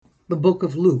The book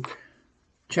of Luke,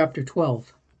 chapter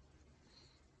 12.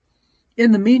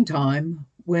 In the meantime,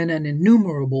 when an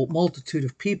innumerable multitude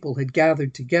of people had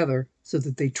gathered together so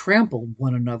that they trampled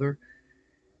one another,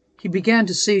 he began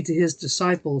to say to his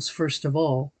disciples first of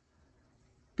all,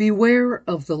 "Beware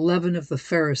of the leaven of the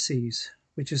Pharisees,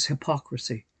 which is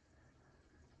hypocrisy.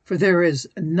 For there is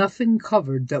nothing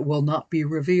covered that will not be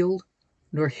revealed,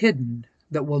 nor hidden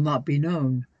that will not be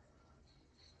known.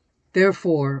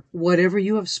 Therefore, whatever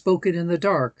you have spoken in the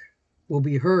dark will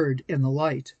be heard in the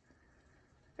light,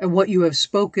 and what you have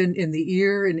spoken in the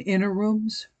ear in inner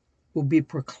rooms will be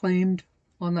proclaimed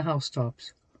on the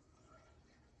housetops.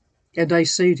 And I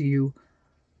say to you,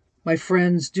 my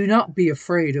friends, do not be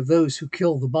afraid of those who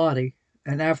kill the body,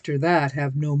 and after that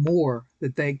have no more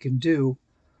that they can do.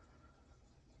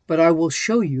 But I will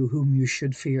show you whom you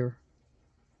should fear.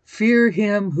 Fear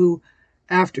him who,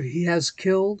 after he has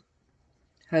killed,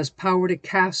 has power to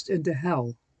cast into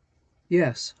hell.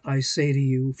 Yes, I say to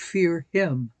you, fear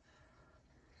him.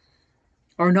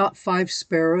 Are not 5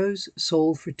 sparrows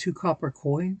sold for 2 copper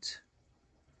coins?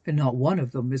 And not one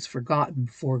of them is forgotten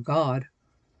before God.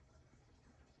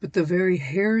 But the very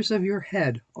hairs of your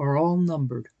head are all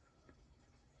numbered.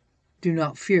 Do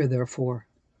not fear, therefore.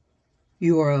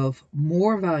 You are of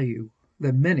more value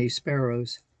than many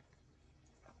sparrows.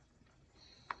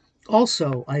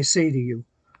 Also, I say to you,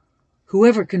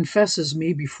 whoever confesses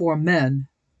me before men,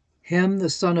 him the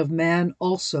Son of Man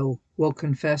also will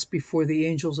confess before the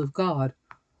angels of God.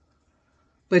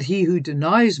 But he who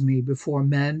denies me before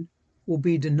men will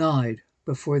be denied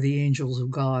before the angels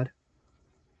of God.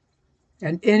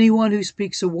 And anyone who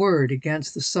speaks a word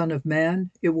against the Son of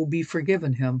Man, it will be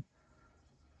forgiven him.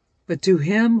 But to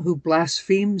him who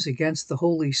blasphemes against the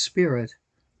Holy Spirit,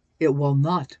 it will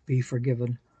not be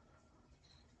forgiven.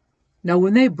 Now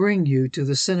when they bring you to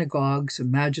the synagogues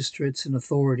and magistrates and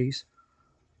authorities,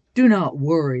 do not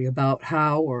worry about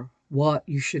how or what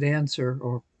you should answer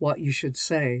or what you should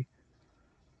say,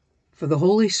 for the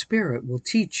Holy Spirit will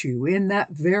teach you in that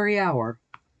very hour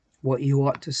what you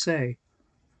ought to say."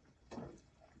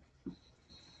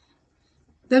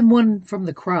 Then one from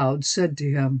the crowd said to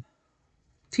him,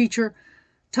 "Teacher,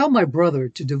 tell my brother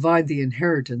to divide the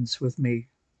inheritance with me."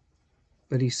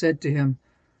 But he said to him,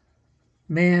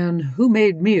 "Man, who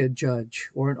made me a judge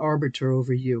or an arbiter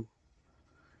over you?"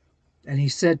 And he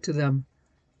said to them,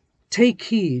 "Take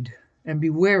heed and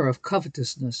beware of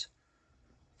covetousness,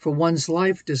 for one's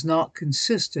life does not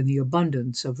consist in the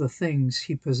abundance of the things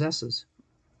he possesses."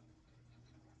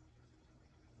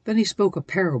 Then he spoke a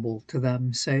parable to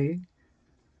them, saying,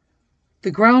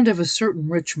 "The ground of a certain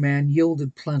rich man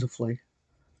yielded plentifully.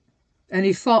 And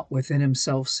he thought within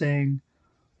himself, saying,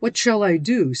 'What shall I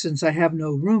do, since I have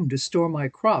no room to store my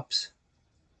crops?'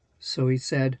 So he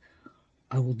said,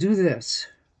 'I will do this.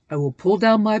 I will pull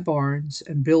down my barns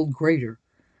and build greater,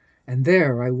 and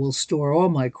there I will store all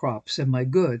my crops and my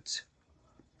goods.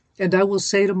 And I will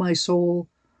say to my soul,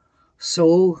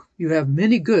 Soul, you have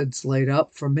many goods laid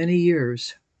up for many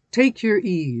years. Take your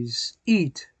ease,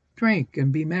 eat, drink,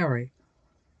 and be merry.'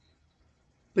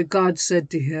 But God said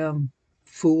to him,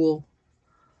 'Fool,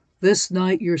 this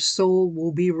night your soul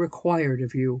will be required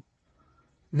of you.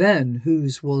 Then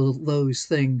whose will those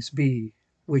things be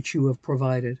which you have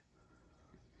provided?'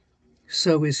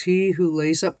 So is he who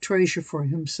lays up treasure for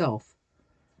himself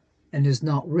and is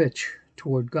not rich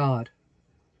toward God."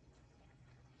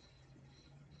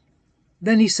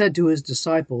 Then he said to his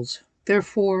disciples,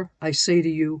 "Therefore I say to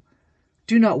you,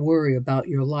 do not worry about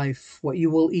your life, what you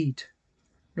will eat,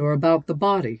 nor about the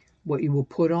body, what you will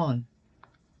put on.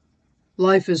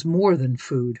 Life is more than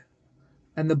food,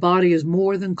 and the body is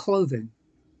more than clothing.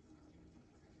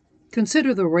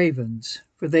 Consider the ravens,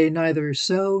 for they neither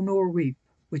sow nor reap,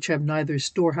 which have neither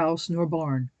storehouse nor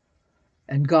barn,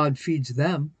 and God feeds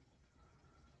them.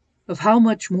 Of how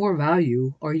much more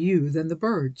value are you than the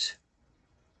birds?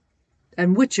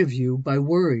 And which of you, by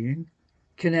worrying,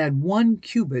 can add 1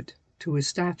 cubit to his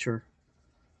stature?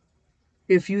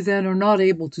 If you then are not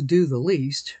able to do the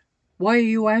least, why are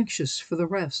you anxious for the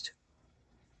rest?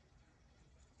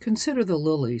 Consider the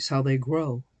lilies, how they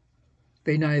grow.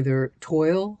 They neither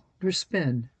toil nor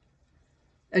spin.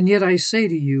 And yet I say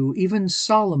to you, even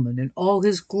Solomon in all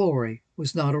his glory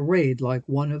was not arrayed like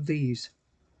one of these.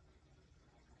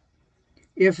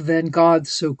 If then God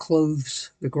so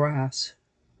clothes the grass,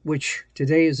 which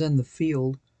today is in the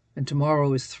field, and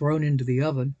tomorrow is thrown into the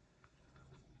oven,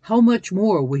 how much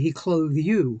more will he clothe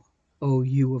you, O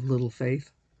you of little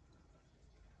faith?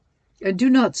 And do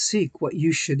not seek what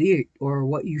you should eat or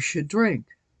what you should drink,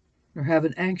 nor have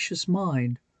an anxious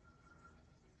mind.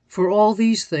 For all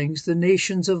these things the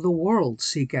nations of the world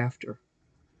seek after.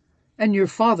 and your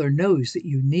Father knows that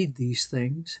you need these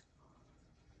things.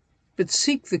 But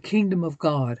seek the kingdom of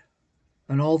God,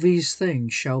 and all these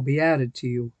things shall be added to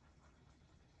you.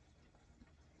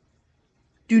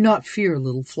 Do not fear,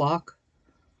 little flock,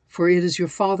 for it is your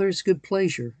Father's good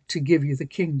pleasure to give you the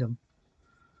kingdom.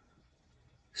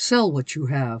 Sell what you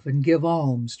have and give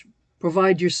alms.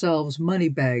 Provide yourselves money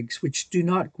bags which do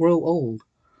not grow old,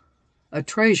 a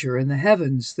treasure in the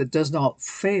heavens that does not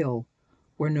fail,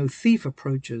 where no thief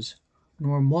approaches,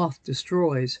 nor moth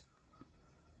destroys.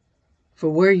 For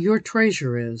where your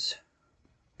treasure is,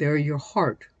 there your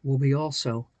heart will be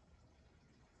also.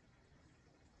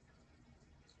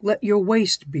 Let your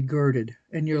waist be girded,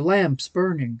 and your lamps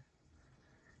burning.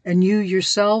 And you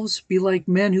yourselves be like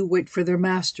men who wait for their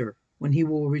master, when he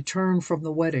will return from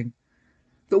the wedding,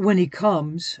 that when he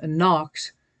comes and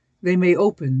knocks, they may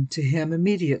open to him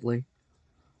immediately.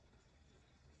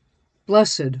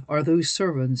 Blessed are those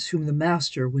servants whom the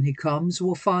master, when he comes,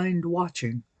 will find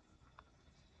watching.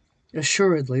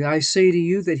 Assuredly, I say to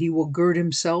you that he will gird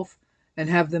himself and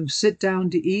have them sit down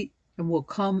to eat, and will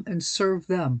come and serve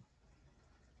them.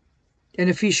 And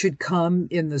if he should come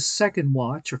in the second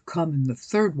watch, or come in the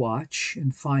third watch,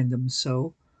 and find them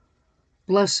so,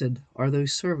 blessed are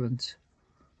those servants.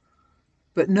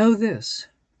 But know this,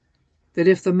 that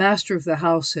if the master of the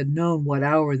house had known what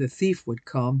hour the thief would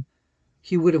come,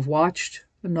 he would have watched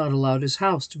and not allowed his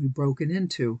house to be broken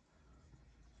into.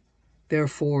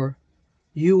 Therefore,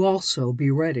 you also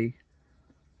be ready,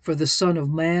 for the Son of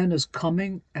Man is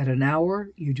coming at an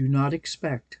hour you do not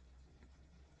expect.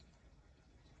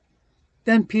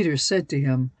 Then Peter said to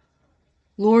him,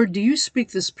 Lord, do you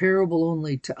speak this parable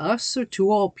only to us or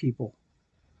to all people?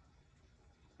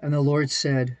 And the Lord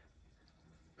said,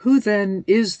 Who then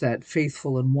is that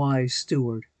faithful and wise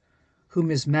steward, whom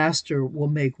his master will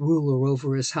make ruler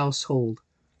over his household,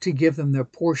 to give them their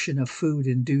portion of food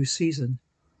in due season?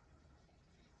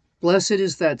 Blessed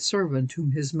is that servant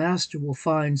whom his master will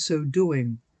find so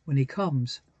doing when he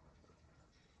comes.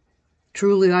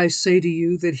 Truly I say to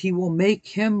you that he will make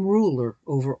him ruler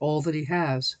over all that he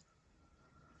has.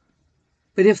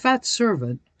 But if that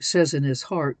servant says in his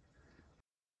heart,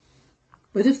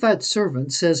 My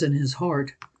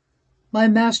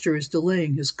master is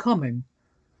delaying his coming,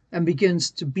 and begins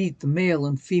to beat the male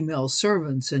and female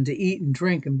servants, and to eat and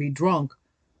drink and be drunk,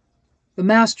 the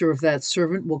master of that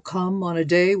servant will come on a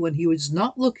day when he is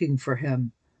not looking for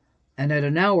him, and at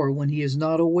an hour when he is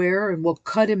not aware, and will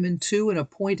cut him in two and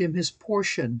appoint him his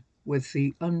portion with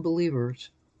the unbelievers.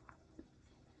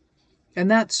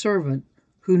 And that servant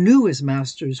who knew his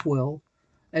master's will,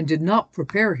 and did not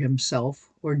prepare himself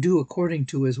or do according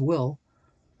to his will,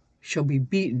 shall be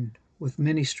beaten with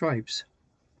many stripes.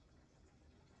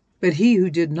 But he who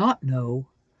did not know,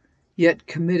 yet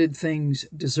committed things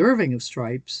deserving of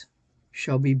stripes,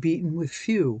 shall be beaten with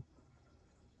few.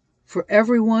 For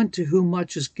everyone to whom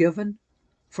much is given,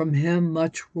 from him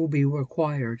much will be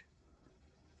required.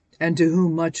 And to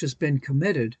whom much has been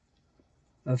committed,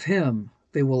 of him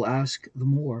they will ask the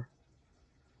more.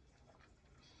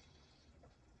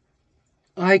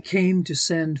 I came to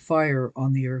send fire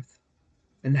on the earth,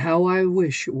 and how I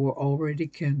wish it were already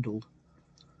kindled.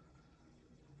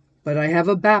 But I have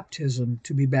a baptism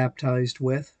to be baptized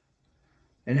with,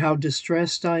 and how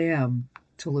distressed I am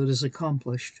till it is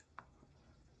accomplished.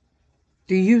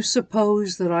 Do you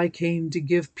suppose that I came to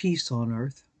give peace on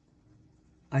earth?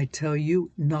 I tell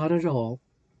you, not at all,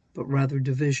 but rather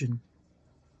division.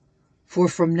 For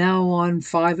from now on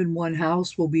 5 in one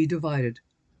house will be divided,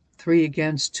 3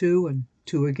 against 2, and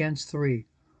 2 against 3.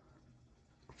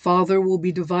 Father will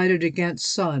be divided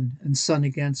against son, and son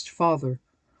against father,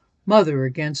 mother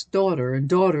against daughter, and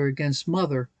daughter against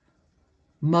mother,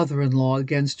 mother-in-law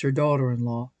against her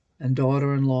daughter-in-law, and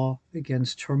daughter-in-law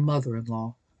against her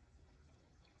mother-in-law.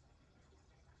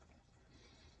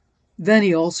 Then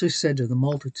he also said to the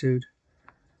multitude,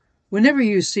 Whenever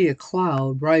you see a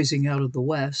cloud rising out of the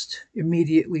west,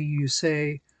 immediately you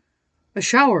say, A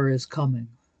shower is coming,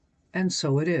 and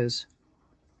so it is.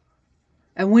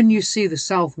 And when you see the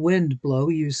south wind blow,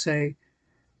 you say,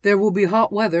 There will be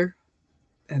hot weather,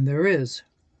 and there is.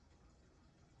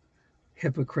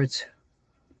 Hypocrites,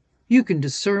 you can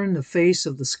discern the face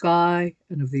of the sky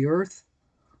and of the earth,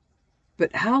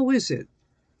 but how is it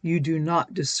you do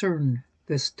not discern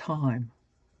this time?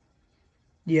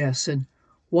 Yes, and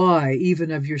why, even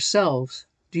of yourselves,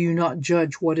 do you not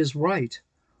judge what is right?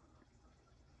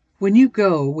 When you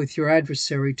go with your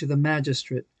adversary to the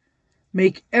magistrate,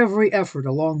 make every effort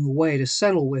along the way to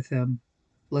settle with him,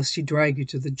 lest he drag you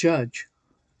to the judge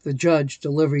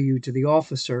deliver you to the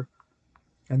officer,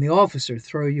 and the officer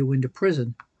throw you into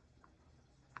prison.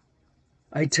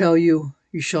 I tell you,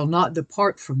 You shall not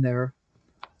depart from there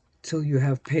till you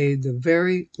have paid the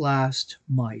very last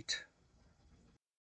mite.